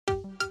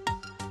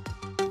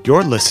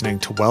You're listening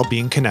to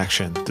Wellbeing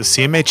Connection, the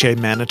CMHA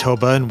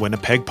Manitoba and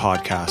Winnipeg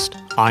podcast.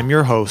 I'm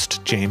your host,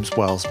 James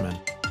Welsman.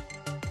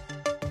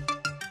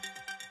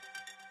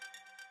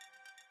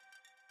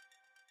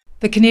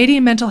 The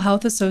Canadian Mental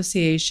Health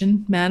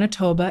Association,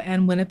 Manitoba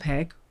and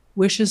Winnipeg,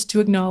 wishes to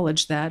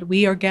acknowledge that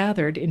we are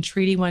gathered in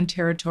Treaty 1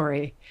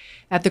 territory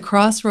at the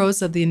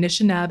crossroads of the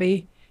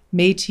Anishinaabe,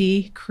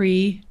 Métis,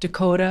 Cree,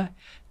 Dakota,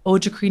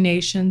 Ojibwe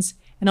nations,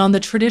 and on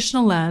the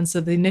traditional lands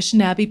of the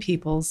Anishinaabe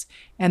peoples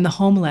and the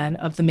homeland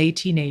of the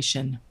Métis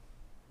Nation.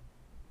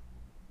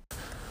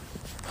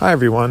 Hi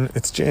everyone,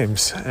 it's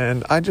James,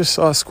 and I just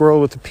saw a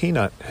squirrel with a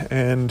peanut,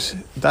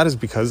 and that is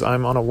because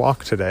I'm on a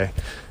walk today.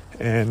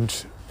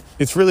 And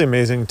it's really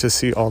amazing to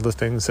see all the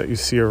things that you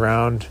see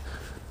around,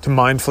 to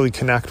mindfully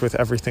connect with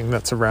everything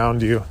that's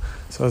around you.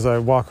 So as I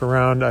walk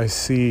around, I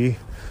see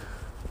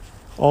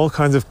all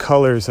kinds of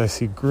colors. I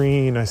see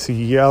green, I see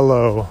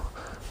yellow,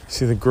 I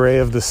see the gray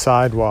of the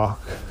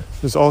sidewalk.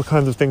 There's all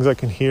kinds of things I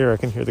can hear. I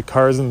can hear the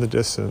cars in the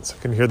distance.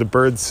 I can hear the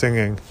birds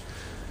singing.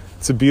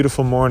 It's a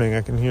beautiful morning.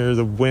 I can hear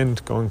the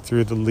wind going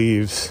through the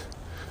leaves.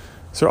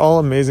 These are all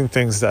amazing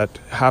things that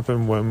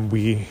happen when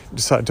we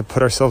decide to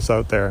put ourselves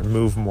out there and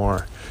move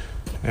more.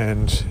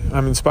 And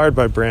I'm inspired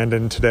by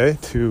Brandon today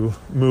to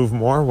move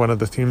more, one of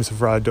the themes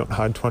of Ride Don't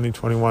Hide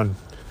 2021.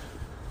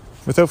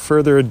 Without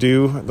further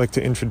ado, I'd like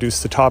to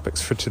introduce the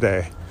topics for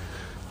today.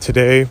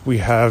 Today we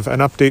have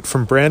an update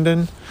from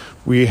Brandon.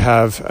 We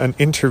have an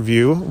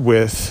interview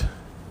with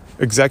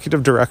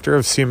Executive Director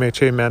of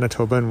CMHA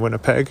Manitoba and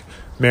Winnipeg,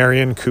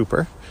 Marion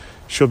Cooper.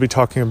 She'll be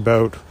talking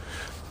about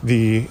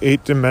the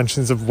 8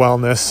 dimensions of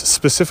wellness,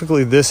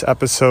 specifically this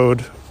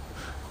episode,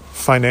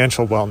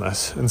 financial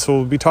wellness. And so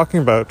we'll be talking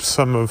about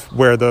some of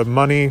where the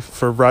money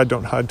for Ride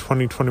Don't Hide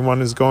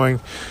 2021 is going,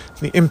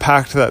 the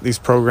impact that these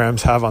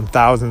programs have on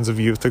thousands of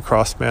youth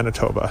across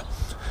Manitoba.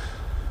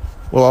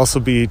 We'll also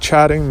be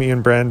chatting, me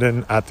and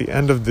Brandon, at the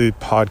end of the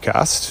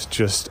podcast,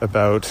 just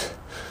about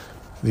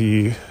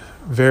the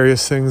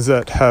various things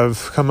that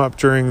have come up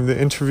during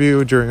the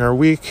interview, during our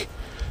week,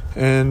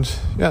 and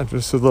yeah,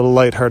 just a little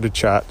lighthearted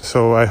chat.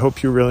 So I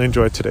hope you really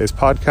enjoyed today's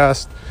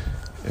podcast,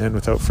 and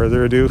without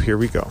further ado, here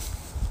we go.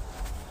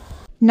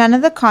 None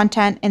of the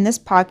content in this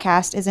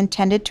podcast is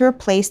intended to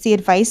replace the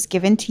advice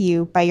given to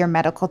you by your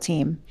medical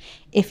team.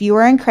 If you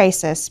are in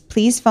crisis,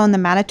 please phone the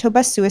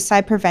Manitoba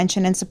Suicide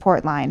Prevention and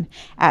Support Line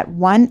at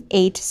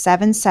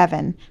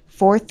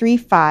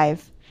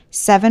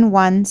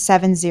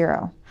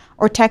 1-877-435-7170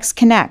 or text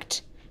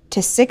CONNECT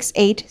to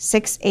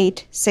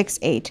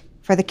 686868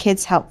 for the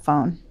Kids Help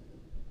Phone.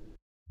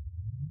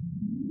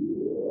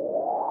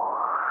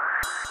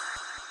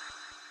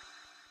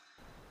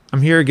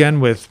 I'm here again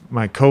with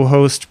my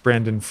co-host,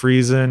 Brandon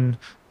Friesen,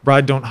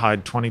 Ride Don't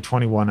Hide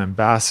 2021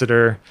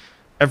 ambassador.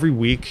 Every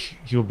week,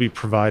 he'll be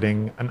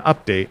providing an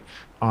update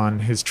on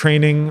his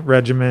training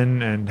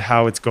regimen and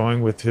how it's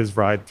going with his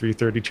Ride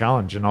 330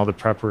 challenge and all the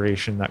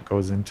preparation that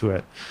goes into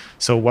it.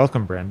 So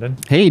welcome, Brandon.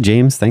 Hey,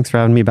 James. Thanks for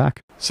having me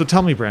back. So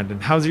tell me,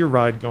 Brandon, how's your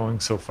ride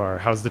going so far?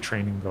 How's the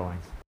training going?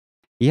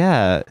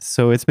 Yeah,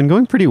 so it's been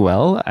going pretty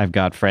well. I've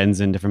got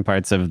friends in different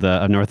parts of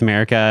North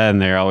America,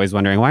 and they're always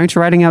wondering, why aren't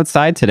you riding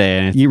outside today?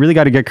 And you really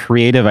got to get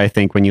creative, I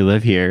think, when you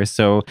live here.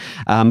 So,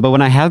 but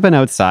when I have been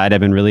outside, I've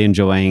been really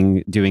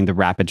enjoying doing the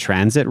rapid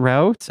transit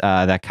route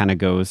that kind of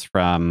goes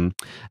from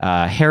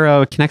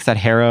Harrow, connects at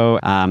Harrow.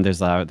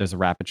 There's a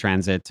rapid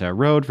transit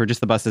road for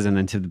just the buses, and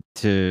then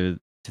to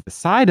the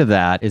side of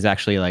that is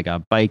actually like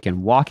a bike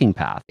and walking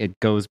path. It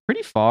goes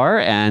pretty far,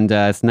 and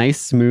it's nice,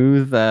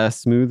 smooth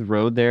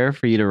road there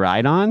for you to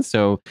ride on.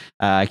 So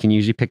I can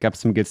usually pick up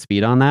some good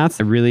speed on that.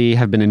 So I really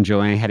have been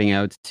enjoying heading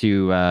out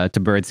to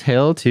Birds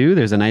Hill too.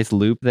 There's a nice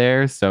loop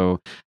there, so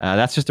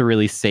that's just a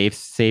really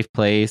safe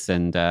place,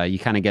 and you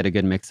kind of get a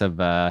good mix of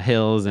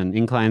hills and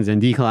inclines and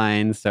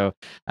declines. So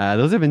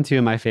those have been two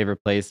of my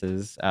favorite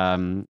places.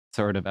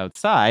 Sort of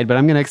outside, but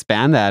I'm going to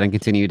expand that and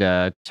continue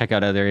to check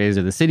out other areas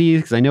of the city,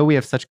 because I know we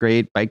have such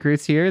great bike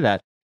routes here that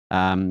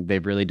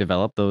they've really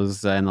developed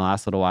those in the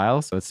last little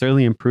while. So it's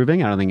certainly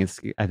improving. I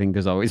think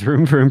there's always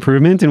room for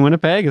improvement in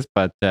Winnipeg,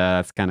 but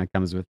that's kind of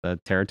comes with the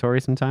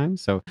territory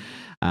sometimes. So,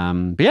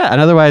 but yeah,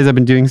 and otherwise I've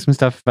been doing some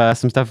stuff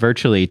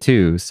virtually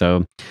too.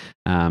 So,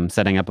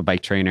 setting up a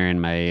bike trainer in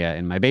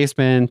my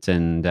basement,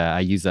 and I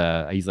use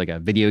like a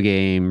video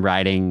game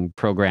riding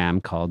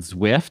program called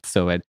Zwift.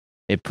 So it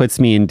puts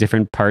me in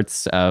different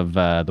parts of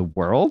the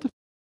world.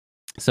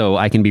 So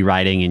I can be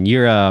riding in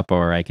Europe,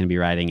 or I can be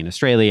riding in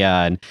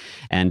Australia,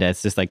 and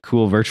it's just like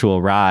cool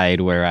virtual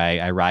ride where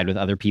I ride with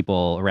other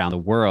people around the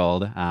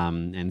world.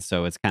 And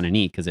so it's kind of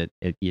neat because it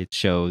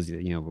shows,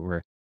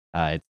 it's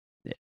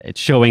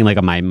showing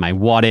like my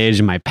wattage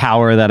and my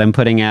power that I'm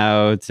putting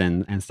out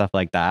and stuff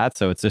like that.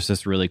 So it's just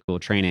this really cool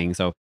training.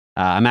 So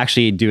I'm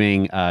actually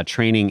doing a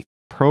training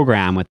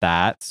program with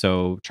that.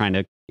 So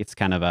it's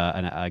kind of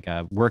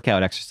a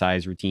workout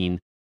exercise routine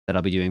that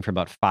I'll be doing for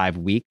about 5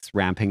 weeks,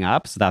 ramping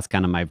up. So that's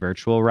kind of my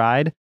virtual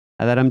ride.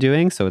 that I'm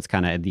doing. So it's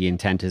kind of the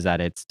intent is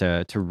that it's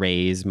to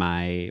raise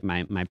my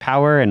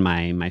power and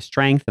my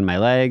strength and my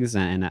legs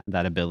and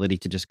that ability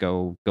to just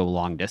go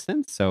long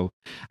distance. So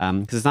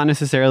because it's not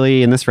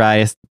necessarily in this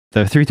ride,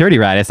 the 330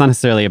 ride, it's not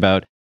necessarily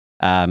about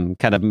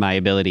kind of my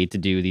ability to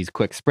do these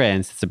quick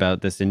sprints. It's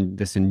about this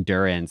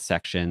endurance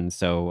section.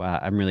 So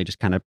I'm really just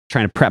kind of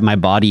trying to prep my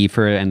body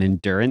for an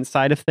endurance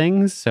side of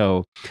things.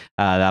 So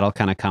that'll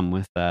kind of come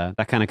with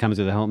that kind of comes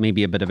with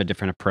maybe a bit of a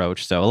different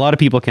approach. So a lot of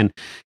people can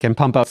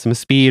pump up some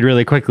speed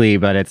really quickly,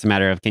 but it's a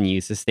matter of can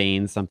you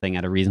sustain something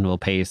at a reasonable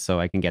pace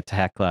so I can get to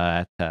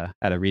Hecla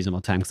at a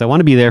reasonable time because I want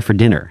to be there for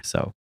dinner.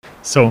 So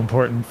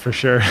important for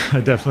sure.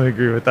 I definitely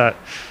agree with that.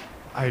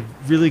 I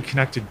really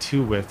connected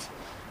too with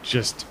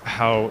just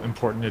how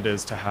important it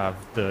is to have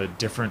the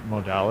different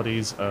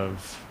modalities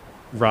of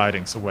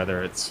riding. So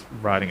whether it's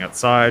riding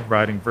outside,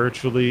 riding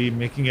virtually,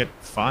 making it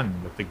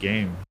fun with the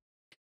game.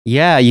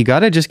 Yeah, you got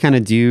to just kind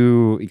of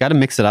you got to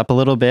mix it up a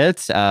little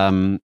bit.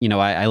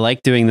 I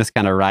like doing this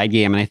kind of ride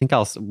game, and I think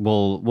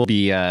we'll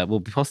be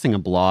posting a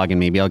blog, and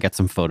maybe I'll get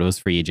some photos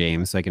for you,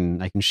 James, so I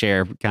can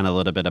share kind of a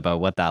little bit about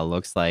what that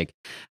looks like.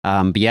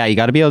 But yeah, you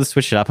got to be able to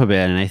switch it up a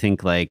bit, and I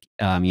think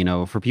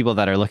for people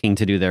that are looking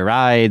to do their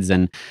rides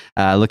and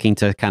looking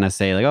to kind of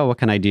say like, oh, what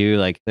can I do?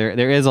 Like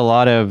there is a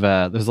lot of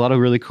there's a lot of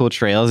really cool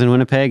trails in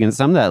Winnipeg, and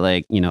some that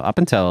up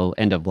until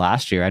end of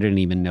last year, I didn't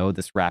even know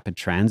this rapid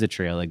transit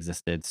trail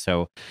existed.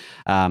 So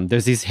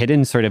there's these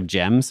hidden sort of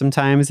gems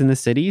sometimes in the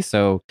city.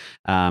 So,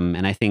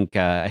 and I think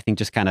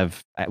just kind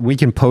of we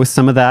can post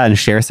some of that and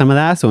share some of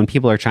that. So when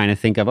people are trying to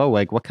think of,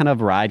 what kind of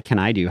ride can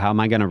I do? How am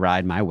I going to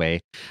ride my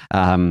way?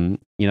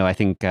 I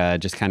think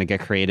just kind of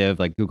get creative,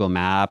 like Google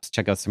Maps,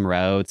 check out some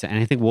routes, and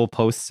I think we'll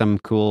post some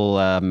cool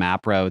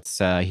map routes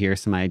here,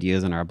 some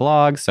ideas on our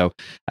blog. So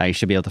you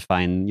should be able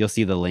to you'll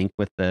see the link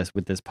with this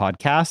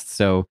podcast.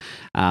 So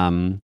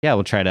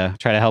we'll try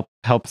to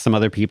help some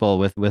other people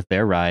with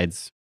their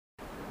rides.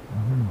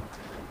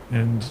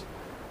 And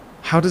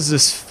how does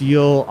this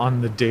feel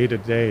on the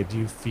day-to-day? Do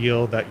you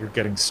feel that you're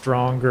getting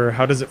stronger?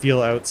 How does it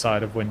feel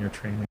outside of when you're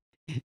training?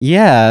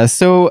 Yeah,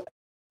 so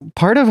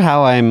part of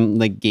how I'm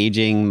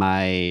gauging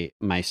my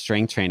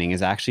strength training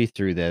is actually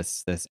through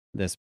this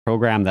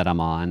program that I'm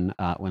on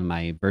with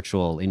my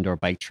virtual indoor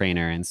bike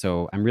trainer, and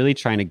so I'm really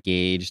trying to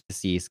gauge to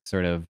see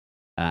sort of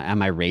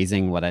am I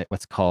raising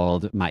what's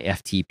called my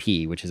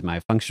FTP, which is my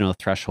functional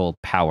threshold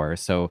power.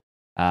 So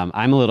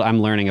I'm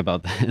learning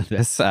about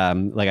this.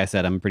 Like I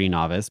said, I'm pretty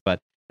novice, but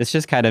this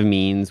just kind of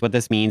means what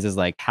this means is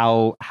like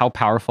how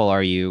powerful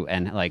are you,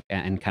 and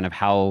kind of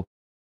how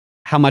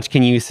much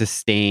can you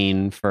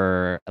sustain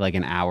for like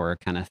an hour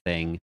kind of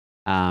thing.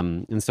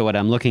 And so what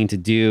I'm looking to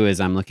do is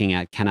I'm looking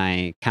at can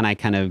I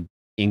kind of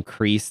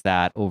increase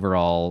that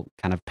overall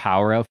kind of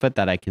power output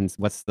that I can.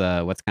 What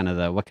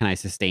can I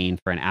sustain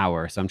for an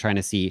hour? So I'm trying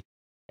to see,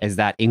 is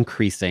that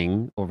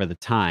increasing over the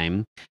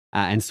time?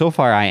 And so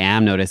far, I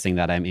am noticing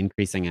that I'm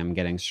increasing. I'm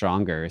getting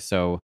stronger.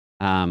 So,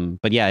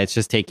 but yeah,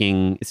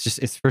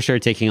 it's for sure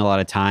taking a lot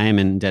of time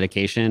and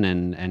dedication,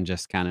 and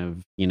just kind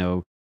of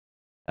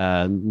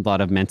a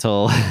lot of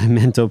mental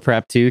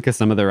prep too. Because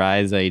some of the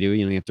rides I do,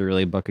 you have to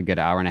really book a good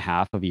hour and a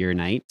half of your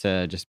night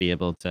to just be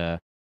able to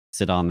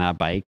sit on that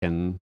bike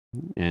and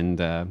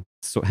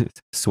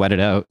sweat it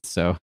out.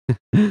 So.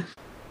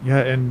 Yeah,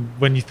 and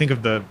when you think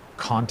of the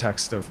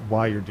context of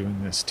why you're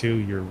doing this too,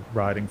 you're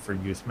riding for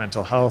youth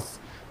mental health,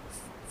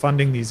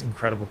 funding these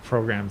incredible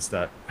programs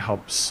that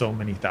help so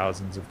many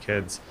thousands of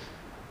kids.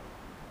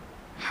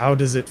 How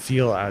does it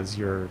feel as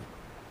you're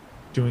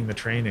doing the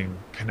training,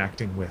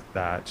 connecting with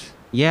that?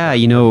 Yeah,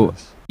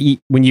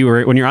 when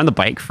you're on the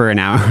bike for an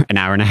hour and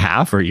a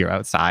half, or you're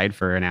outside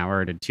for an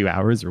hour to 2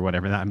 hours or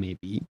whatever that may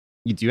be,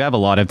 you do have a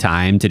lot of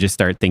time to just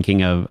start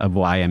thinking of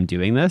why I'm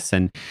doing this,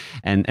 and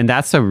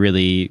that's a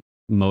really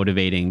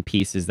motivating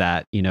piece, is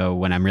that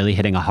when I'm really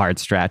hitting a hard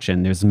stretch,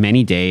 and there's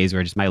many days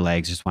where just my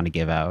legs just want to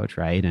give out,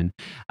 right?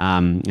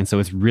 And so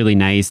it's really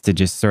nice to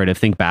just sort of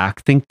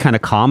kind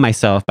of calm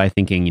myself by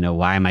thinking,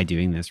 why am I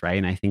doing this, right?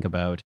 And I think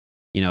about,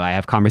 I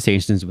have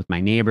conversations with my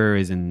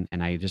neighbors, and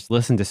I just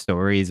listen to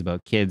stories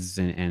about kids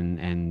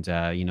and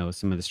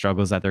some of the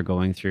struggles that they're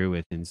going through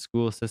within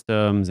school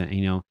systems, and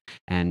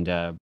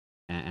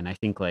I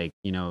think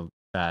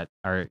that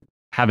our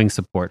having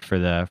support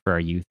for our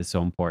youth is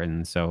so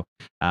important. So,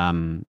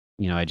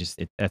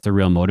 that's a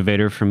real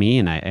motivator for me,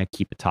 and I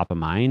keep it top of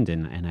mind.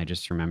 And I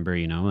just remember,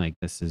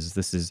 this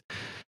is,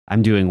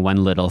 I'm doing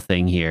one little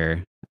thing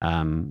here,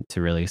 to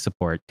really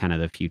support kind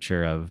of the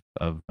future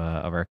of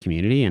our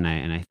community. And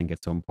I think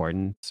it's so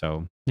important.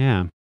 So,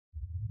 yeah.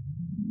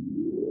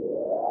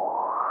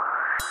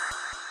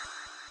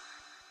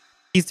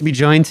 Pleased to be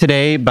joined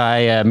today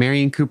by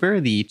Marion Cooper,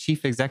 the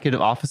Chief Executive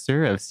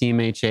Officer of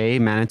CMHA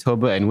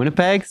Manitoba and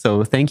Winnipeg.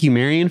 So thank you,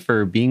 Marion,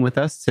 for being with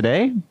us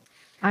today.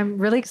 I'm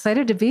really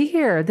excited to be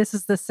here. This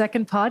is the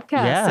second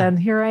podcast, and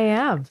here I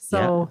am.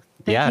 So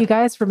Thank you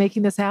guys for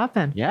making this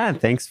happen. Yeah,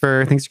 thanks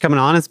for coming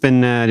on. It's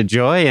been a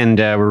joy, and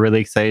we're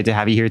really excited to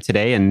have you here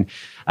today. And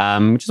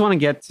we just want to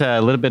get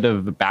a little bit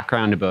of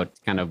background about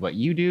kind of what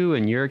you do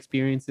and your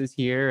experiences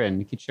here, and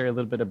you could share a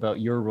little bit about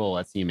your role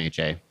at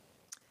CMHA.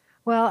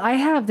 Well, I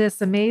have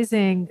this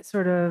amazing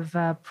sort of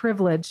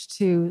privilege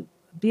to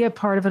be a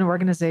part of an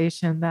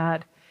organization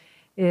that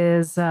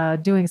is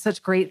doing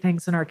such great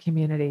things in our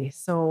community.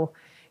 So,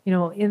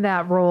 in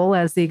that role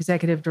as the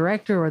executive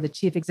director or the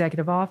chief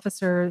executive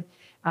officer,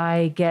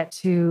 I get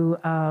to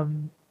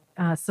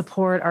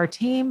support our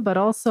team, but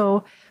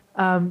also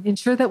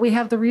ensure that we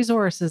have the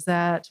resources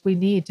that we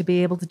need to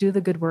be able to do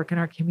the good work in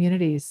our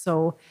communities.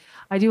 So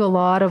I do a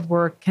lot of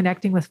work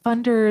connecting with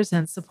funders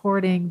and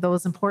supporting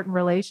those important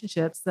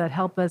relationships that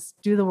help us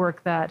do the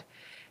work that,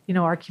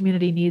 our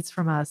community needs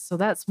from us. So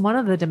that's one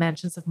of the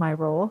dimensions of my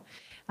role.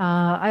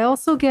 I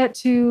also get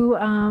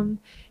to,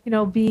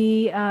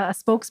 be a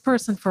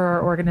spokesperson for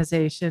our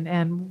organization.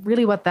 And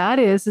really what that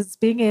is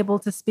being able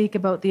to speak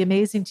about the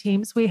amazing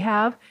teams we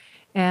have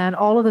and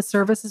all of the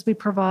services we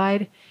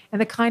provide and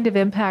the kind of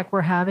impact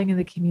we're having in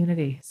the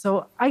community.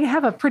 So I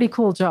have a pretty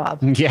cool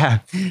job. Yeah.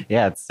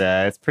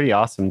 It's pretty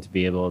awesome to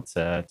be able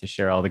to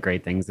share all the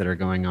great things that are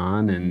going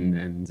on.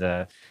 And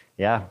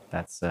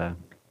that's...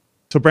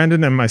 So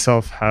Brandon and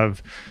myself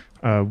have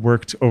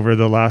worked over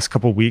the last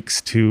couple of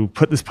weeks to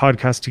put this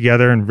podcast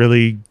together and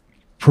really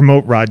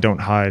promote Ride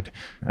Don't Hide.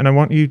 And I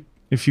want you,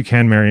 if you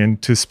can, Marion,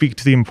 to speak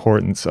to the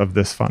importance of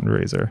this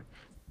fundraiser.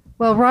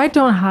 Well, Ride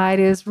Don't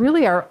Hide is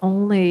really our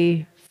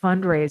only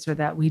fundraiser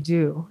that we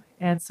do.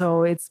 And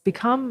so it's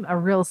become a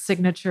real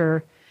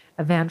signature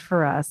event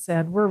for us.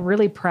 And we're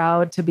really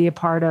proud to be a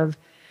part of,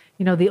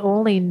 the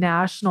only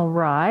national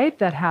ride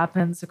that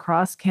happens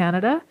across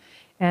Canada,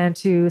 and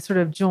to sort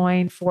of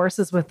join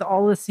forces with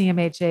all the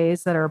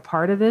CMHAs that are a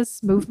part of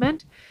this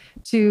movement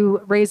to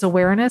raise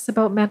awareness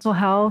about mental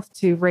health,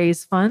 to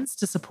raise funds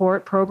to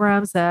support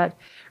programs that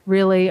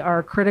really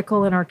are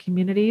critical in our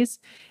communities,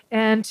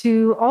 and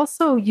to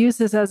also use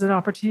this as an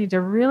opportunity to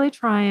really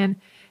try and,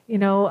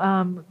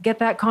 get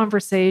that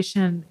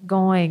conversation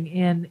going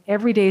in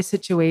everyday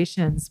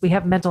situations. We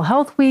have Mental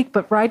Health Week,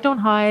 but Ride Don't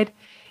Hide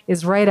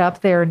is right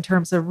up there in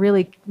terms of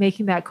really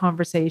making that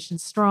conversation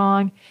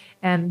strong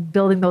and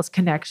building those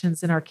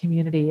connections in our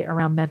community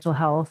around mental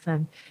health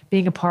and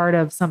being a part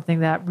of something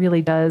that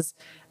really does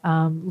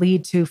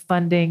lead to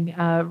funding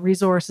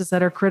resources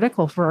that are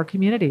critical for our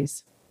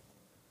communities.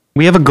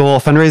 We have a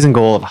fundraising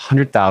goal of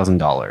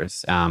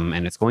 $100,000,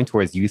 and it's going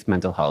towards youth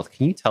mental health.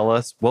 Can you tell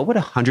us what would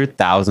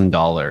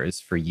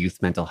 $100,000 for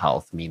youth mental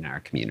health mean in our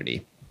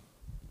community?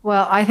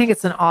 Well, I think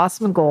it's an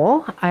awesome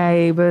goal.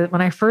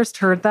 When I first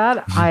heard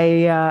that,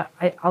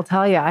 I'll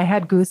tell you, I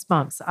had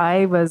goosebumps.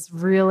 I was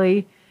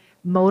really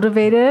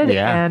motivated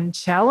and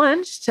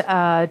challenged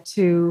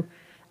to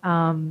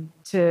kind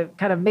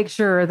of make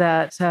sure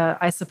that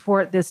I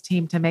support this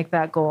team to make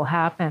that goal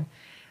happen.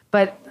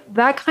 But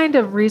that kind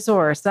of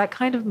resource, that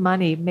kind of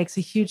money makes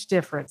a huge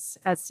difference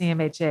at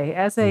CMHA.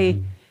 As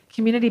a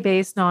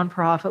community-based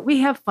nonprofit, we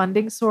have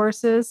funding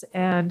sources,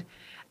 and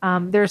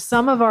there's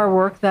some of our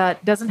work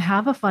that doesn't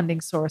have a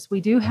funding source.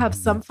 We do have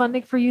some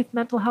funding for youth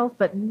mental health,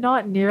 but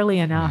not nearly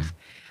enough.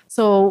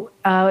 So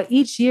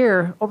each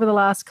year, over the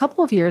last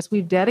couple of years,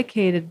 we've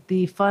dedicated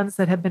the funds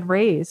that have been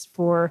raised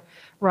for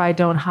Ride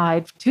Don't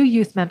Hide to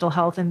youth mental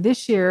health. And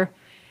this year,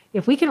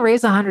 if we can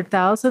raise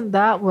 $100,000,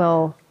 that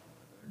will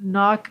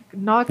knock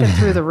it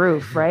through the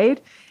roof, right?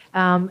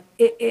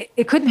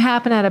 It couldn't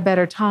happen at a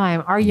better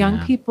time. Our young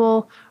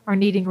people are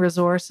needing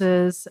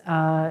resources,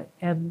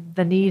 and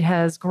the need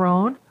has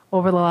grown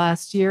over the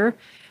last year.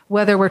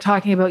 Whether we're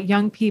talking about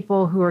young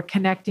people who are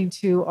connecting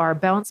to our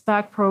Bounce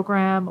Back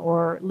program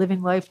or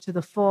Living Life to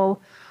the Full,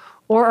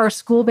 or our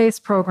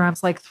school-based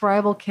programs like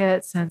Thrival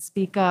Kits and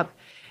Speak Up,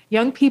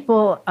 young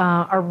people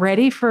are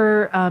ready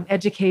for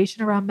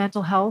education around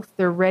mental health.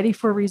 They're ready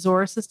for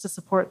resources to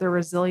support their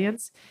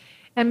resilience.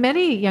 And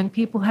many young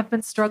people have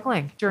been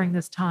struggling during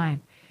this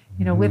time.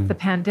 With the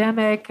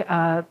pandemic,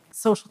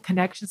 social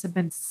connections have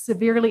been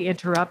severely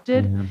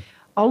interrupted.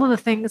 All of the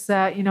things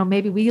that,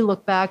 maybe we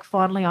look back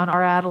fondly on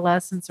our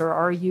adolescence or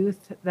our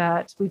youth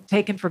that we've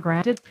taken for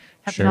granted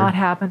have not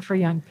happened for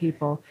young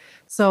people.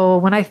 So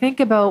when I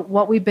think about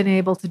what we've been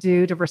able to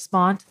do to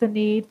respond to the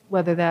need,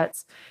 whether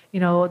that's,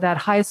 that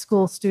high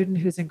school student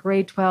who's in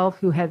grade 12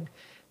 who had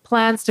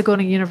plans to go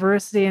to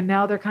university, and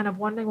now they're kind of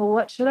wondering, well,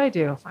 what should I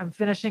do? I'm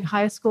finishing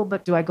high school,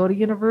 but do I go to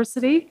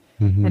university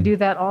and do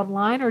that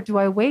online, or do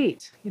I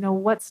wait?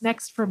 What's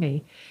next for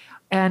me?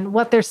 And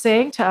what they're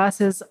saying to us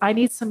is, I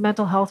need some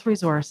mental health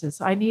resources.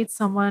 I need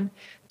someone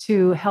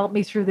to help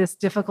me through this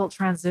difficult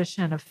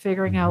transition of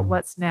figuring out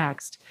what's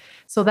next.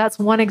 So that's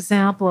one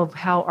example of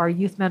how our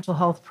youth mental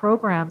health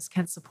programs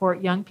can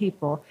support young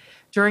people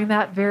during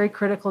that very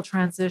critical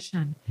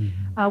transition.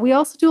 We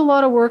also do a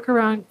lot of work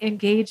around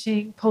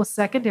engaging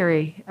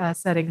post-secondary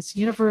settings,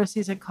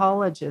 universities and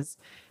colleges,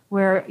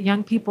 where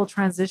young people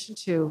transition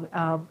to.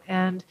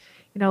 And,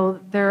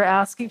 they're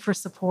asking for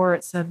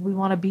supports, and we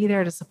want to be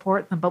there to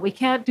support them. But we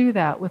can't do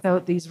that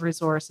without these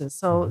resources.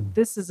 So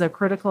this is a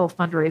critical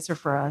fundraiser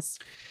for us.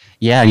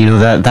 Yeah,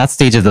 that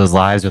stage of those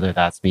lives, whether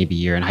that's maybe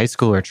you're in high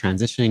school or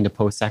transitioning to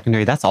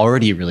post-secondary, that's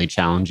already a really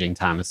challenging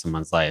time of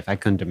someone's life. I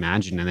couldn't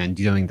imagine. And then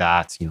doing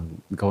that,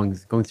 going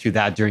through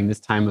that during this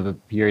time of a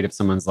period of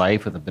someone's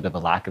life with a bit of a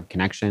lack of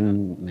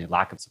connection, a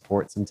lack of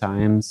support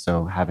sometimes.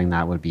 So having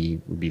that would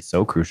be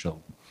so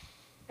crucial.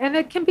 And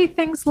it can be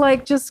things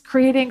like just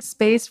creating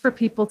space for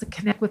people to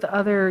connect with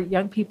other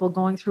young people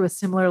going through a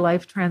similar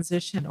life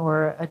transition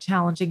or a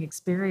challenging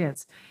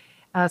experience.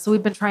 So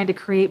we've been trying to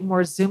create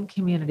more Zoom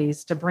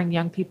communities to bring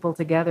young people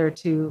together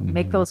to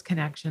make those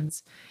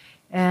connections.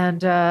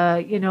 And,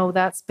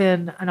 that's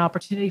been an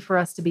opportunity for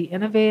us to be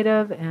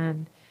innovative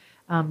and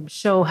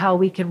show how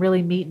we can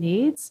really meet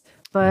needs.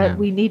 But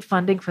we need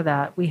funding for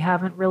that. We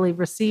haven't really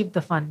received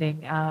the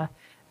funding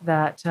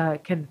that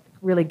can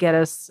really get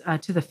us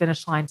to the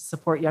finish line to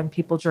support young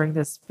people during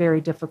this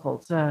very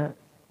difficult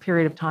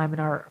period of time in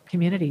our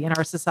community, in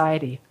our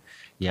society.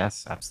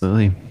 Yes,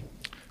 absolutely.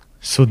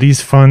 So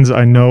these funds,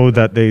 I know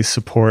that they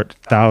support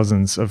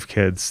thousands of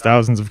kids.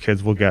 Thousands of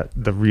kids will get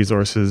the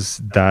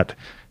resources that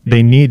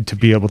they need to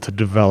be able to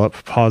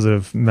develop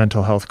positive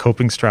mental health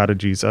coping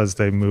strategies as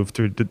they move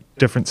through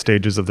different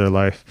stages of their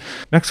life.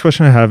 Next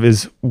question I have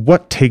is,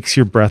 what takes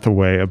your breath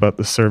away about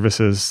the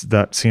services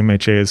that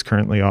CMHA is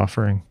currently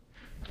offering?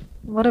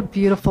 What a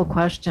beautiful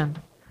question.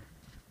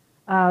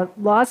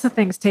 Lots of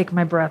things take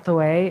my breath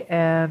away.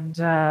 And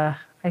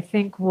I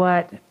think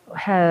what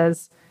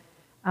has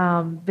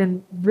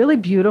been really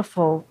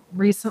beautiful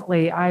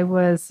recently, I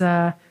was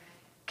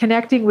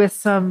connecting with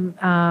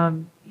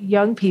some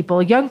young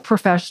people, young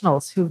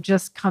professionals who've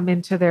just come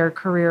into their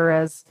career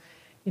as,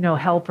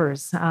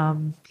 helpers,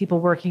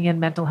 people working in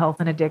mental health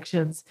and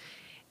addictions.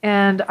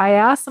 And I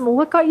asked them, well,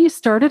 what got you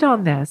started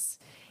on this?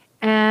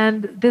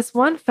 And this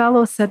one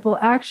fellow said, well,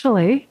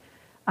 actually,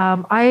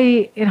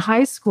 in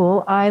high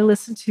school, I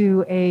listened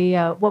to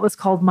what was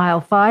called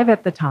Mile 5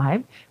 at the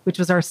time, which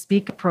was our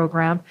speaker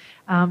program,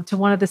 to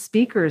one of the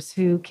speakers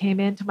who came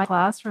into my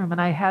classroom.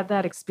 And I had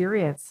that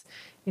experience,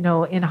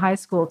 in high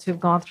school to have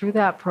gone through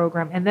that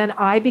program. And then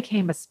I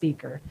became a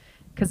speaker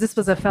because this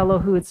was a fellow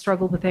who had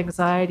struggled with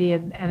anxiety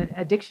and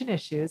addiction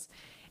issues.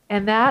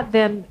 And that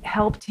then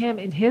helped him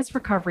in his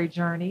recovery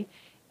journey,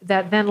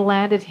 that then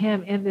landed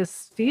him in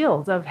this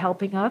field of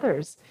helping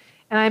others.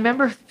 And I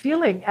remember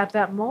feeling at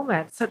that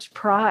moment such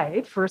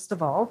pride, first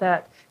of all,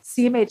 that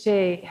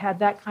CMHA had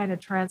that kind of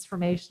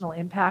transformational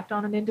impact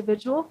on an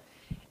individual.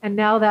 And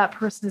now that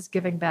person is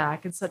giving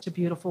back in such a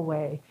beautiful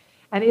way.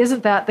 And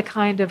isn't that the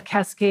kind of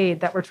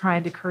cascade that we're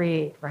trying to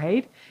create,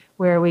 right?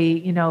 Where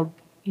we,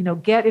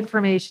 get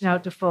information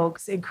out to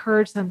folks,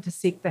 encourage them to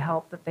seek the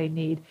help that they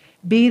need,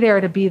 be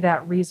there to be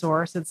that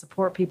resource and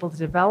support people to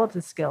develop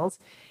the skills.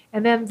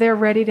 And then they're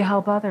ready to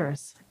help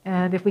others.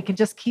 And if we can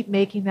just keep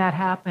making that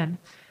happen,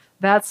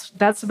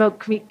 that's about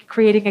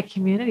creating a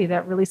community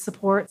that really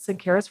supports and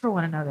cares for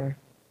one another.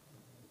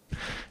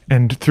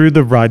 And through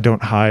the Ride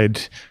Don't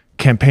Hide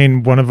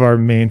campaign, one of our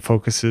main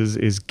focuses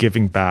is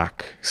giving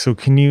back. So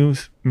can you,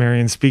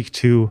 Marion, speak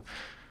to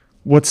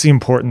what's the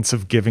importance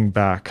of giving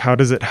back? How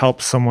does it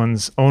help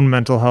someone's own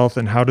mental health,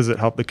 and how does it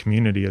help the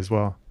community as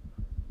well?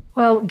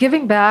 Well,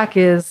 giving back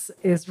is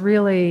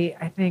really,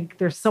 I think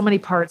there's so many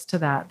parts to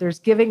that. There's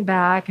giving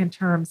back in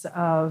terms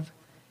of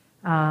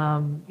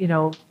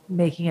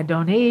making a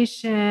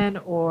donation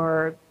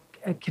or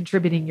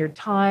contributing your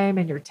time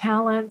and your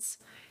talents.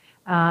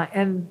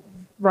 And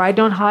Ride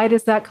Don't Hide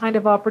is that kind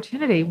of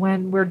opportunity.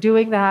 When we're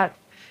doing that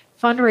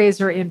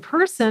fundraiser in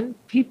person,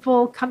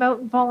 people come out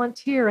and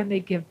volunteer and they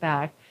give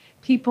back.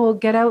 People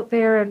get out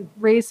there and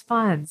raise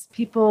funds.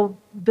 People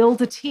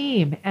build a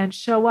team and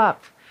show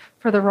up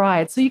for the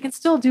ride. So you can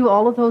still do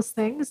all of those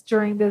things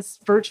during this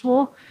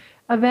virtual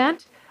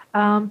event.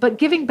 But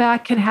giving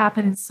back can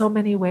happen in so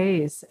many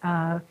ways.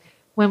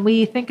 When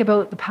we think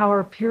about the power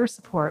of peer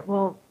support,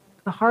 well,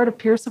 the heart of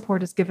peer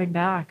support is giving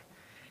back.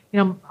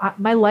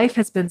 My life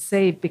has been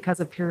saved because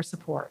of peer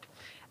support.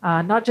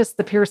 Not just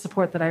the peer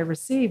support that I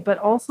received, but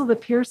also the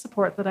peer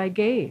support that I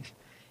gave.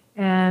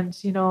 And,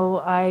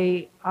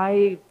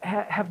 I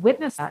have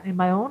witnessed that in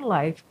my own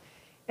life.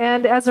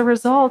 And as a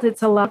result,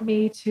 it's allowed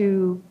me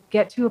to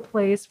get to a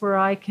place where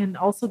I can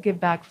also give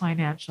back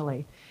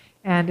financially.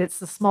 And it's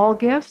the small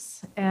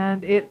gifts,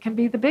 and it can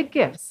be the big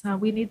gifts.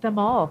 We need them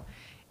all.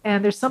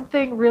 And there's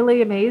something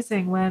really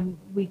amazing when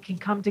we can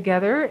come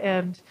together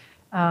and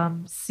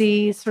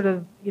see sort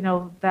of,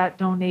 that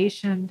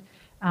donation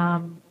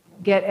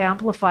get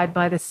amplified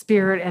by the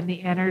spirit and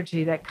the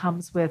energy that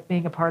comes with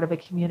being a part of a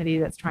community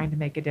that's trying to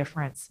make a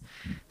difference.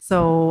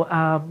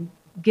 So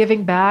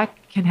giving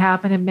back can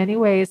happen in many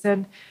ways.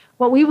 And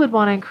what we would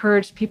want to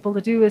encourage people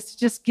to do is to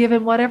just give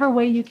in whatever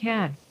way you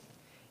can.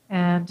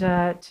 And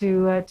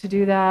to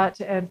do that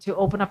and to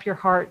open up your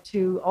heart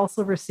to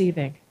also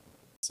receiving.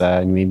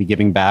 And maybe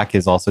giving back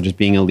is also just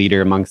being a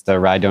leader amongst the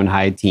Ride Don't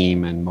Hide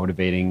team and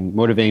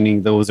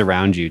motivating those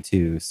around you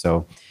too.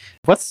 So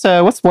what's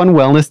one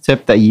wellness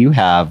tip that you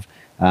have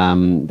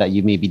that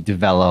you maybe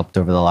developed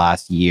over the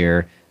last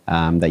year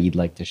that you'd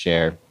like to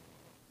share?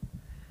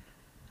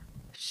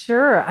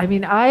 Sure. I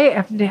mean,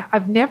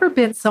 I've never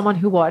been someone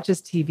who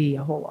watches TV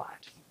a whole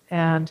lot.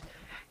 And,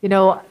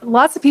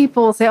 lots of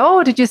people say,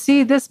 oh, did you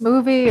see this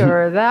movie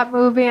or that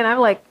movie? And I'm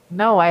like,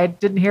 no, I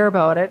didn't hear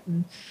about it.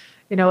 And,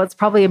 it's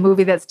probably a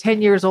movie that's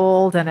 10 years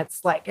old and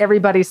it's like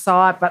everybody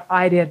saw it, but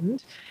I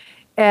didn't.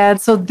 And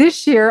so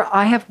this year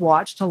I have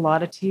watched a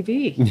lot of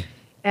TV.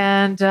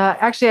 And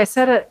actually, I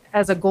set it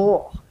as a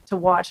goal to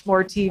watch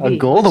more TV. A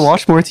goal to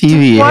watch more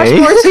TV, Watch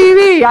more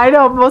TV. I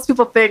know most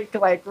people think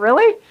like,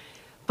 really?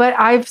 But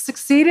I've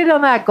succeeded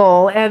on that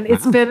goal, and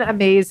it's been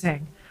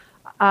amazing.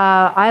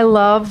 I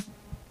love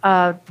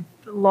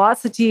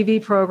lots of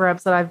TV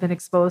programs that I've been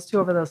exposed to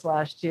over this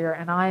last year,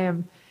 and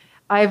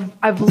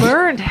I've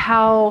learned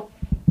how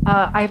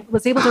I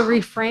was able to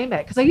reframe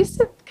it, because I used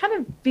to kind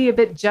of be a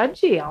bit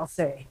judgy, I'll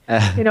say,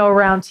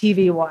 around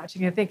TV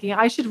watching and thinking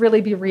I should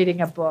really be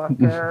reading a book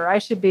or I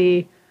should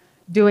be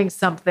doing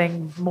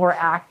something more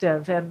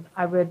active, and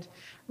I would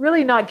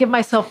really not give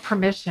myself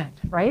permission,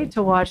 right,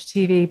 to watch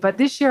TV. But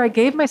this year I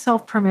gave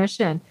myself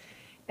permission,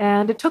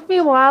 and it took me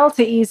a while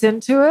to ease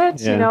into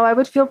it. Yeah. I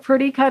would feel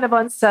pretty kind of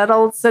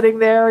unsettled sitting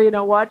there,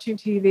 watching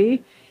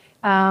TV.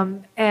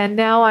 And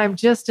now I'm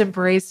just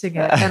embracing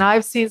it. And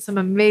I've seen some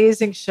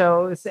amazing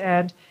shows,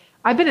 and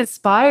I've been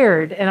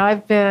inspired, and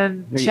I've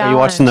been challenged. Are you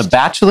watching The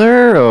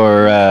Bachelor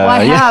or? Well,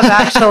 I have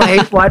actually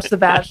watched The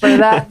Bachelor.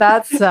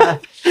 That's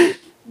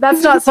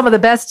not some of the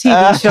best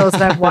TV shows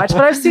that I've watched,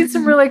 but I've seen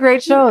some really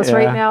great shows. Yeah.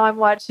 Right now I'm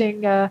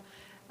watching a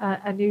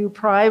new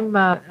Prime,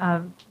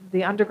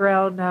 the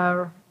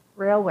Underground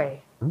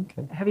Railway.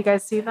 Okay. Have you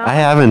guys seen that? I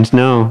haven't,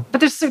 no.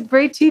 But there's some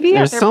great TV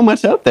There's out there. so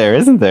much out there,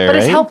 isn't there? But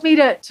it's right? helped me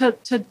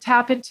to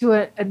tap into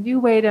a new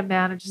way to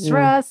manage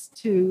stress,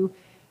 to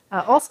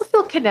also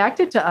feel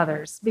connected to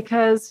others,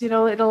 because,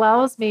 it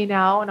allows me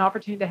now an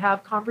opportunity to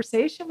have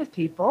conversation with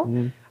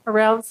people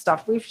around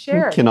stuff we've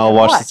shared. We can all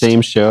watch the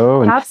same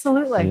show. And,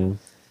 Absolutely. Yeah.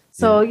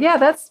 So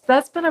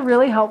that's been a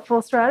really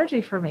helpful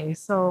strategy for me.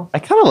 So I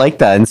kind of like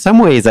that. In some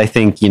ways, I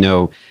think,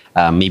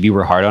 maybe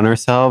we're hard on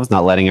ourselves,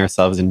 not letting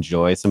ourselves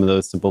enjoy some of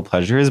those simple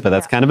pleasures, but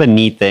that's kind of a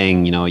neat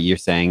thing. You're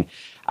saying,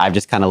 I've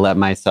just kind of let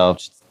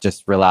myself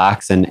just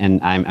relax,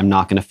 and I'm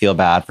not going to feel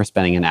bad for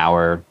spending an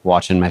hour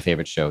watching my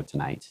favorite show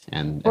tonight.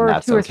 And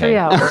that's 2 or 3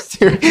 hours.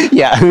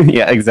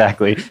 yeah,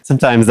 exactly.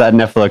 Sometimes that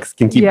Netflix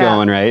can keep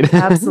going, right?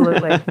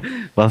 Absolutely.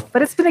 Well,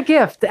 but it's been a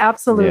gift.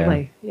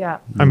 Absolutely. Yeah.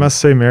 I must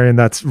say, Marion,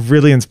 that's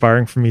really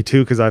inspiring for me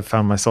too, because I've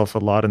found myself a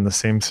lot in the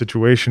same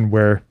situation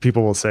where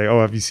people will say,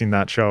 oh, have you seen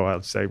that show?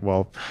 I'll say,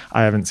 well,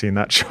 I haven't seen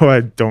that show.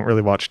 I don't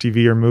really watch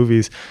TV or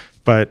movies.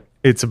 But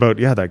it's about,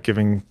 that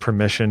giving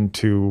permission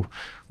to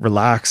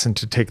relax and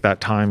to take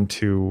that time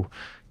to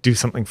do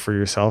something for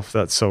yourself.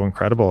 That's so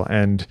incredible.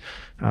 And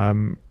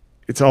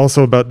it's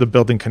also about the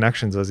building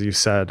connections, as you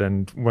said.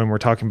 And when we're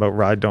talking about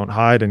Ride Don't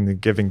Hide and the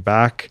giving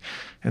back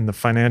and the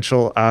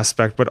financial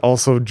aspect, but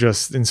also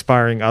just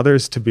inspiring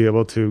others to be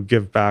able to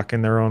give back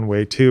in their own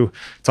way too.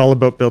 It's all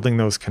about building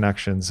those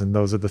connections. And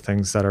those are the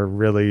things that are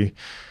really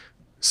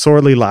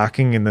sorely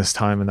lacking in this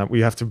time, and that we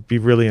have to be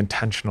really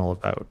intentional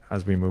about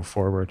as we move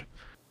forward.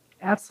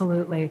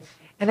 Absolutely.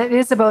 And it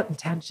is about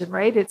intention,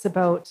 right? It's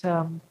about,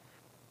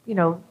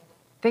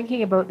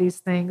 thinking about these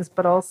things,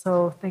 but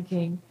also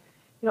thinking,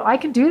 I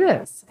can do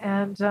this,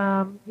 and,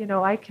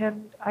 I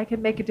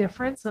can make a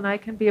difference, and I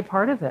can be a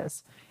part of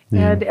this.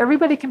 And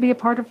everybody can be a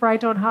part of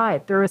Ride Don't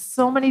Hide. There are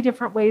so many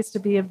different ways to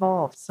be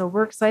involved. So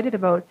we're excited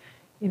about,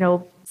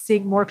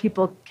 seeing more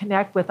people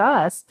connect with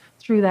us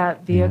through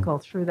that vehicle,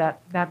 through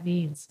that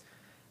means,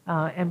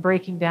 and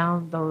breaking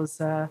down those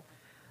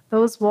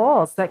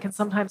walls that can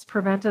sometimes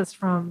prevent us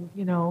from,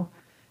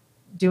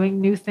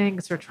 doing new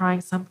things or trying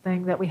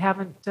something that we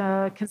haven't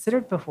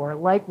considered before,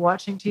 like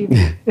watching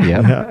TV.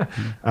 Yeah,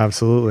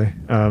 absolutely.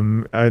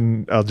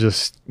 And I'll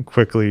just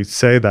quickly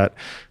say that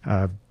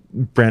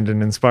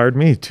Brandon inspired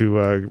me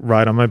to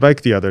ride on my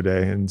bike the other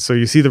day. And so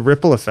you see the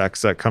ripple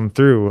effects that come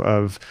through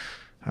of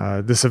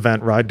this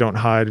event, Ride Don't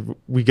Hide.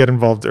 We get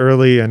involved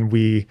early, and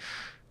we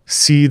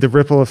see the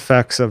ripple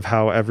effects of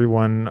how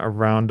everyone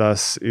around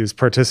us is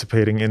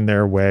participating in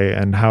their way,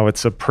 and how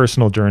it's a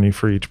personal journey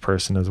for each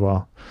person as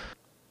well.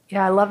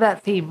 Yeah, I love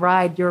that theme,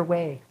 Ride Your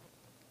Way.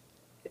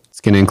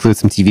 It's going to include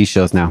some TV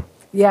shows now.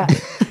 Yeah.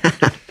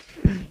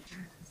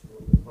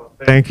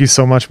 Thank you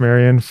so much,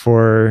 Marion,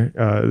 for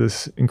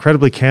this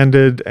incredibly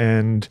candid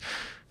and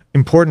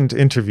important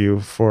interview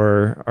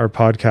for our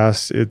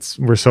podcast.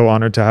 We're so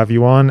honored to have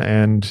you on,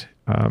 and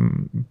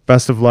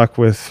best of luck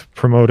with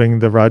promoting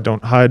the Ride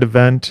Don't Hide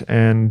event.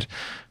 And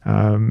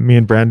me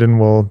and Brandon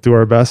will do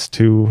our best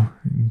to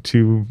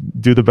do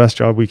the best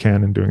job we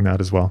can in doing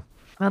that as well.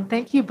 Well,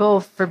 thank you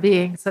both for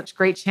being such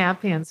great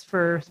champions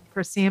for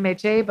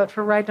CMHA, but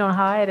for Ride Don't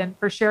Hide, and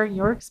for sharing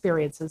your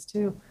experiences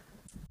too.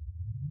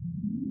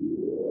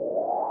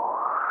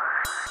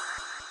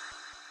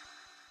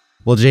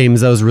 Well, Well,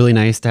 James, that was really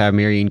nice to have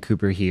Marion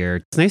Cooper here.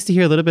 It's nice to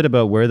hear a little bit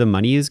about where the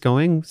money is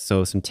going.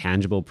 So some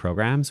tangible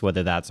programs,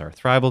 whether that's our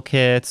Thrival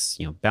kits,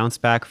 bounce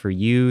back for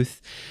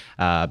youth,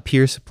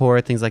 peer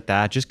support, things like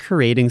that. Just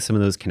creating some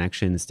of those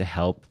connections to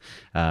help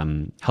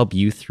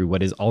youth through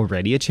what is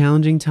already a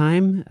challenging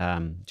time.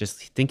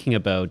 Just thinking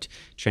about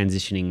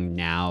transitioning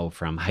now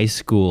from high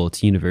school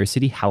to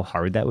university, how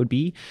hard that would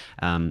be.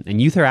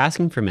 And youth are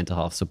asking for mental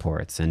health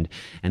supports, and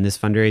this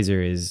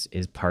fundraiser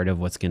is part of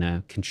what's going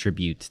to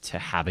contribute to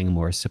having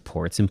more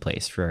supports in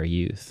place for our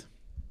youth.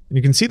 And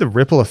you can see the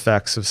ripple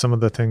effects of some of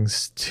the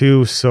things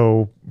too.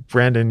 So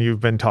Brandon, you've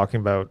been talking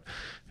about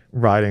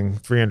riding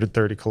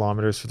 330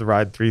 kilometers for the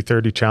Ride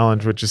 330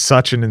 Challenge, which is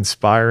such an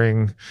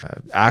inspiring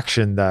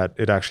action that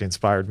it actually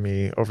inspired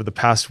me over the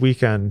past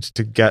weekend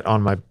to get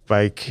on my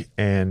bike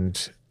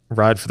and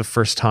ride for the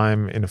first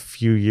time in a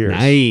few years.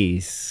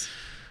 Nice.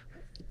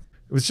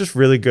 It was just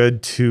really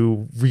good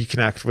to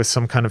reconnect with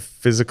some kind of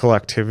physical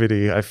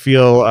activity. I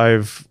feel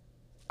I've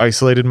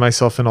isolated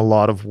myself in a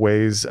lot of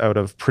ways out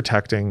of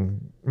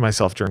protecting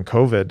myself during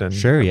COVID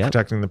and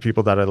protecting the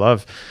people that I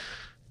love.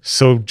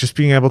 So just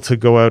being able to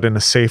go out in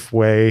a safe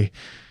way,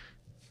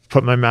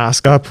 put my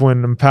mask up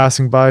when I'm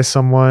passing by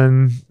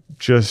someone,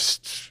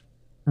 just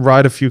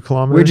ride a few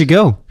kilometers. Where'd you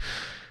go?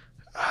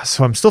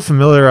 So I'm still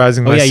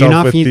familiarizing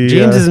myself with the...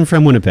 James isn't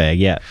from Winnipeg,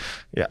 yeah.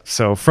 Yeah,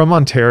 so from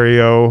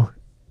Ontario,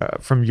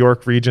 from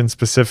York Region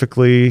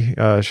specifically.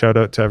 Shout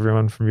out to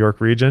everyone from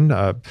York Region.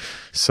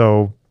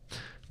 So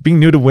being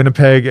new to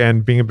Winnipeg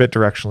and being a bit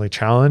directionally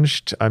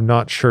challenged, I'm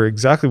not sure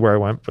exactly where I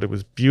went, but it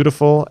was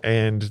beautiful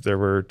and there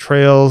were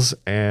trails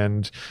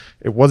and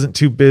it wasn't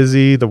too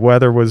busy. The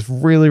weather was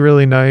really,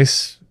 really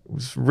nice. It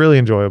was really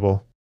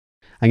enjoyable.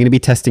 I'm going to be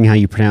testing how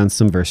you pronounce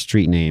some of our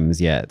street names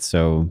yet.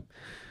 So,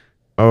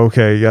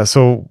 okay. Yeah.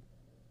 So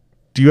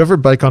do you ever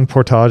bike on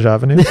Portage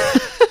Avenue?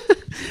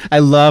 I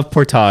love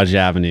Portage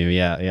Avenue.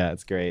 Yeah.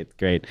 It's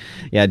great.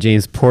 Yeah.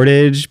 James,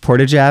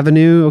 Portage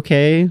Avenue.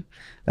 Okay.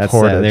 That's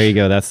there you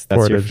go. That's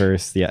your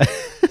first. Yeah.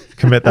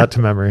 Commit that to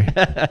memory.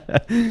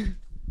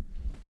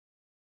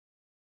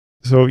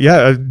 So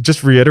yeah,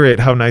 just reiterate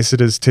how nice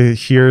it is to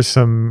hear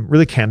some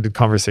really candid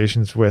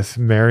conversations with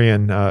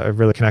Marion. I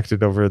really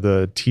connected over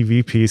the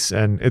TV piece,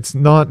 and it's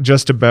not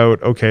just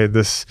about, okay,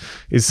 this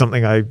is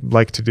something I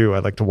like to do. I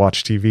like to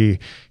watch TV.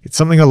 It's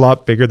something a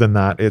lot bigger than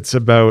that. It's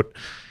about,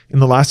 in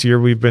the last year,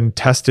 we've been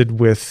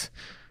tested with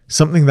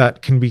something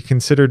that can be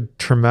considered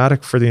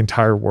traumatic for the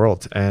entire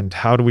world. And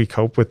how do we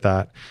cope with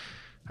that?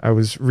 I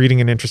was reading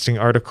an interesting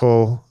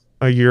article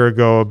a year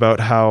ago about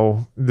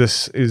how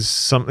this is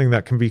something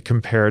that can be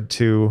compared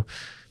to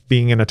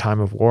being in a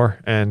time of war.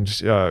 And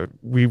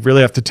we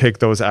really have to take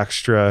those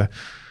extra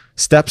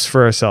steps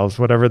for ourselves,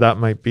 whatever that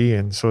might be.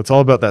 And so it's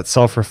all about that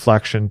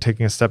self-reflection,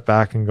 taking a step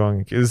back and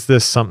going, is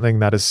this something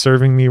that is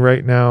serving me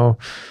right now?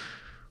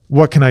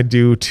 What can I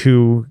do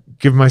to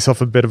give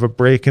myself a bit of a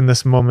break in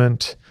this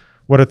moment?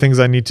 What are things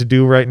I need to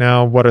do right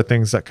now? What are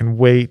things that can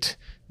wait?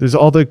 There's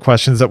all the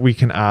questions that we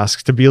can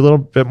ask to be a little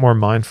bit more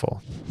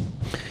mindful.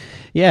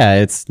 Yeah,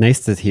 it's nice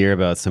to hear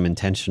about some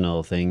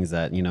intentional things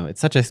that,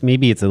 it's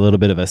maybe it's a little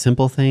bit of a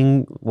simple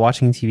thing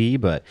watching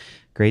TV, but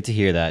great to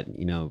hear that,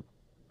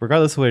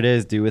 regardless of what it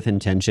is, do with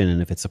intention.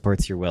 And if it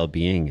supports your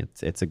well-being,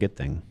 it's a good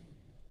thing.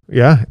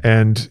 Yeah.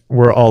 And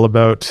we're all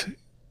about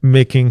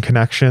making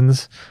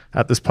connections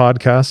at this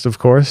podcast, of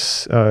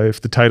course, if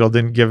the title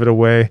didn't give it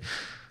away.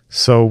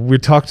 So we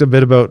talked a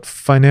bit about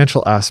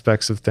financial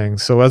aspects of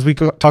things. So as we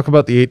talk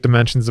about the 8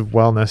 dimensions of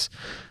wellness,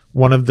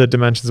 one of the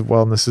dimensions of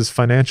wellness is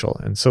financial.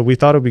 And so we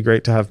thought it would be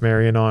great to have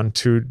Marion on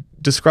to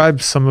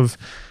describe some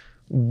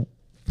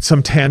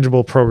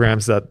tangible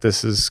programs that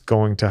this is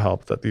going to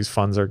help, that these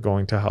funds are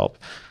going to help,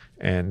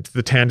 and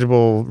the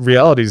tangible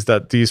realities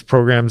that these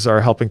programs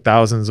are helping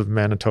thousands of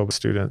Manitoba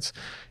students.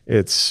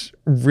 It's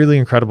really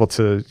incredible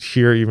to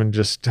hear even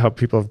just how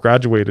people have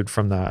graduated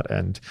from that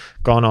and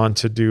gone on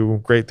to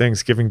do great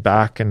things, giving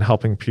back and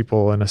helping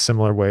people in a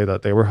similar way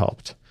that they were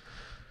helped.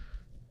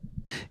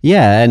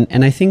 Yeah,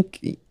 and I think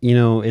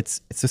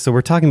it's so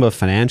we're talking about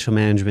financial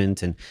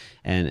management and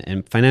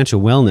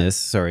financial wellness.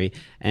 Sorry,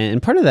 and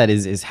part of that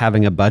is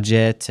having a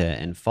budget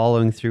and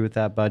following through with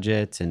that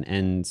budget,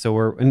 and so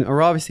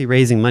we're obviously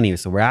raising money.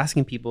 So we're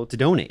asking people to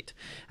donate,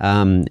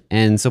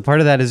 and so part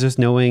of that is just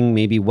knowing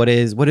maybe what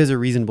is a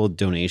reasonable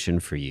donation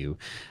for you.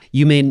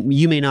 You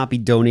may not be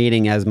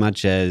donating as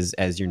much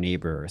as your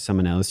neighbor or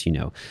someone else,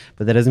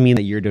 but that doesn't mean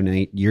that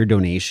your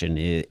donation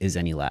is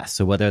any less.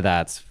 So whether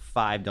that's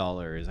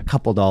 $5, a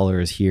couple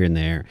dollars here and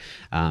there,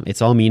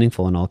 it's all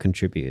meaningful and all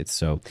contributes.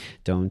 So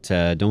don't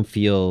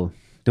feel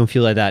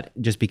like that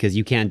just because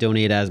you can't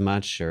donate as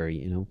much, or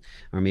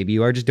maybe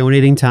you are just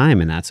donating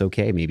time, and that's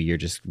okay. Maybe you're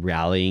just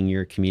rallying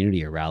your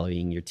community or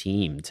rallying your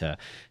team to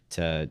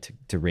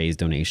raise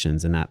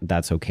donations, and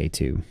that's okay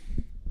too.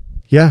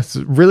 Yeah, it's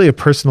really a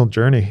personal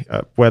journey,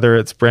 whether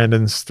it's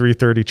Brandon's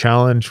 330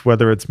 challenge,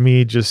 whether it's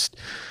me just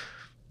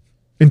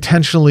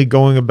intentionally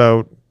going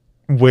about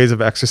ways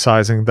of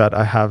exercising that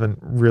I haven't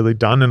really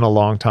done in a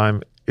long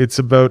time. It's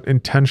about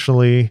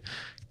intentionally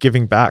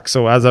giving back.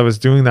 So as I was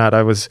doing that,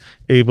 I was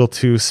able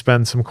to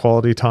spend some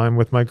quality time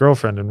with my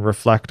girlfriend and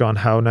reflect on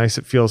how nice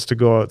it feels to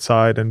go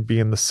outside and be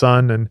in the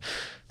sun and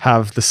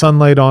have the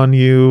sunlight on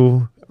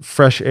you,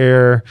 fresh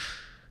air.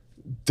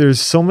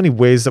 There's so many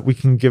ways that we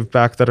can give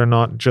back that are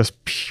not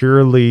just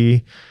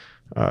purely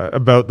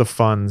about the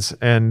funds.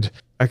 And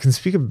I can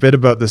speak a bit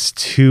about this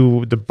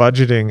too, the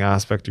budgeting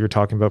aspect you were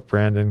talking about,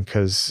 Brandon,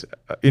 because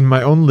in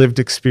my own lived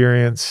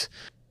experience,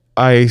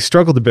 I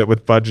struggled a bit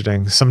with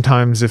budgeting.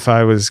 Sometimes if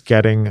I was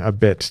getting a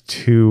bit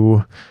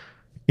too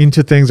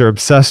into things or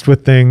obsessed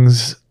with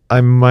things,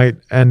 I might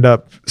end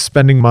up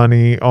spending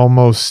money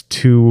almost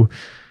to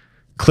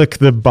click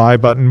the buy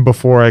button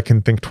before I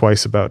can think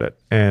twice about it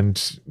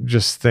and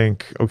just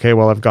think, okay,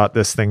 well, I've got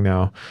this thing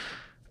now.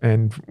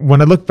 And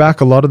when I look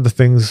back, a lot of the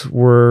things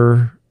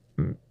were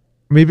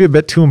maybe a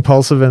bit too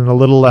impulsive and a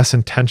little less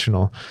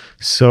intentional.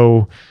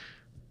 So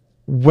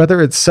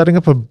whether it's setting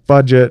up a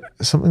budget,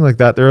 something like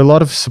that, there are a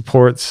lot of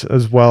supports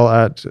as well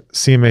at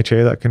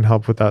CMHA that can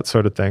help with that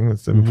sort of thing.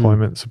 It's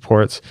employment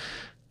supports.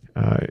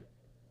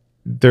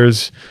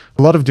 There's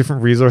a lot of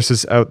different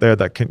resources out there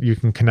that you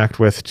can connect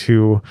with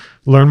to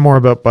learn more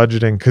about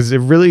budgeting, because it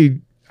really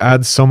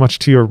adds so much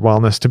to your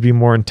wellness to be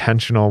more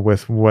intentional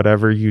with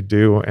whatever you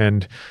do.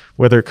 And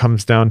whether it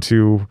comes down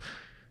to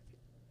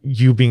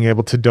you being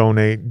able to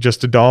donate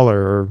just $1,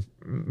 or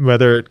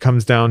whether it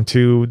comes down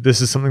to this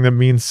is something that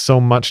means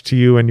so much to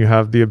you and you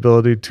have the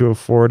ability to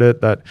afford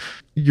it, that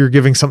you're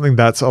giving something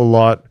that's a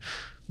lot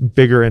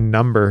bigger in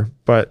number,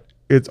 but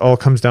it all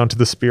comes down to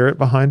the spirit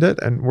behind it.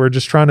 And we're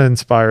just trying to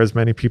inspire as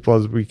many people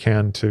as we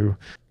can to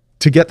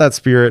get that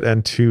spirit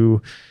and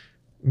to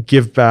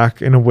give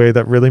back in a way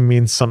that really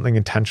means something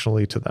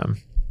intentionally to them.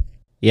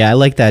 Yeah, I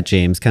like that,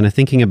 James. Kind of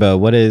thinking about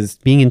what is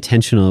being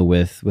intentional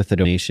with the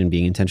donation,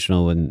 being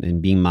intentional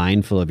and being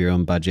mindful of your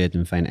own budget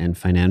and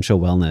financial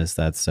wellness.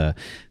 That's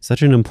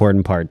such an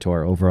important part to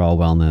our overall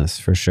wellness,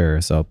 for sure.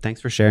 So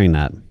thanks for sharing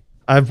that.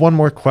 I have one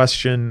more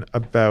question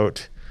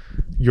about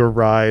your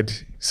ride.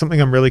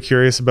 Something I'm really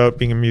curious about,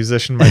 being a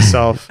musician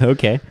myself.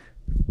 Okay.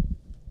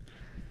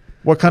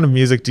 What kind of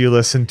music do you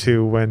listen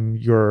to when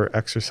you're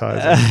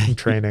exercising and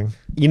training?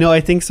 You know, I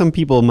think some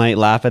people might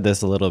laugh at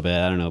this a little bit.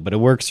 I don't know, but it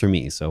works for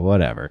me, so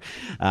whatever.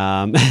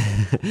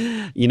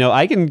 You know,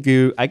 I can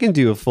do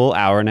a full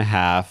hour and a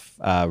half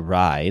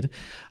ride,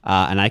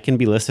 and I can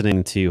be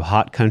listening to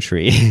hot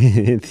country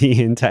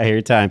the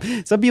entire time.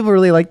 Some people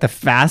really like the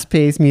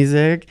fast-paced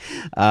music,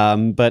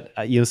 but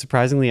you know,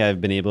 surprisingly, I've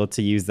been able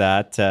to use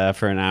that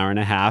for an hour and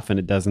a half, and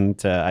it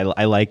doesn't.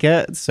 I like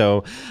it.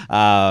 So,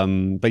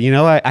 but you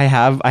know, I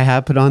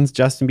have put on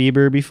Justin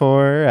Bieber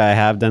before. I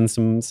have done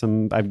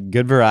some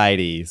good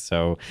variety.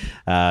 So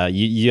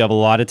you have a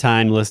lot of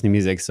time to listen to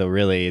music. So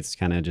really, it's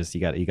kind of just you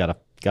got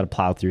to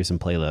plow through some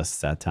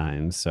playlists at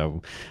times.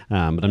 So,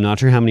 but I'm not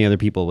sure how many other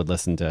people would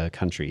listen to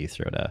country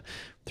throughout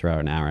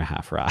an hour and a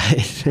half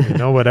ride. You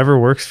know, whatever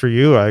works for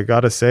you, I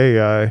gotta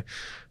say.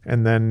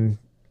 And then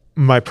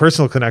my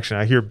personal connection,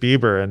 I hear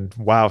Bieber, and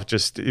wow,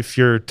 just if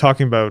you're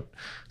talking about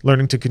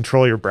learning to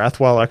control your breath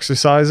while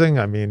exercising,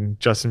 I mean,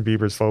 Justin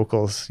Bieber's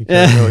vocals, you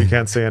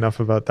can't say enough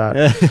about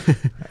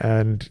that.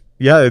 And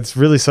yeah, it's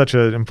really such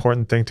an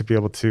important thing to be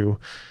able to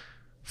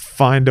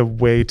find a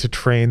way to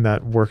train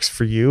that works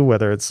for you,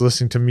 whether it's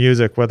listening to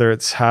music, whether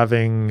it's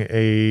having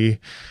a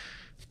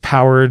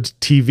powered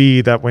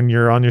TV that when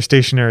you're on your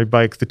stationary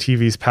bike, the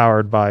TV's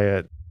powered by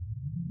it.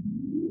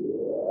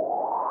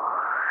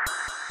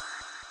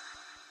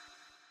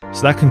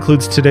 So that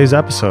concludes today's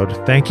episode.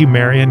 Thank you,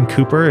 Marion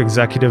Cooper,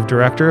 Executive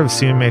Director of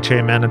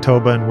CMHA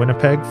Manitoba and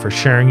Winnipeg, for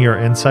sharing your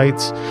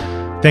insights.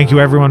 Thank you,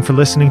 everyone, for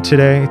listening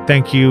today.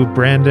 Thank you,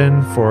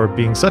 Brandon, for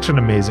being such an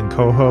amazing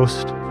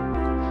co-host.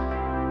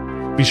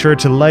 Be sure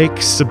to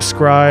like,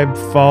 subscribe,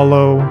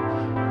 follow,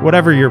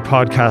 whatever your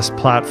podcast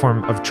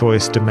platform of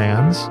choice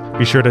demands.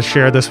 Be sure to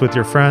share this with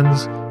your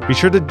friends. Be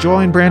sure to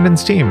join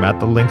Brandon's team at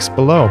the links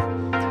below.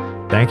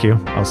 Thank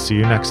you. I'll see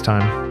you next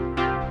time.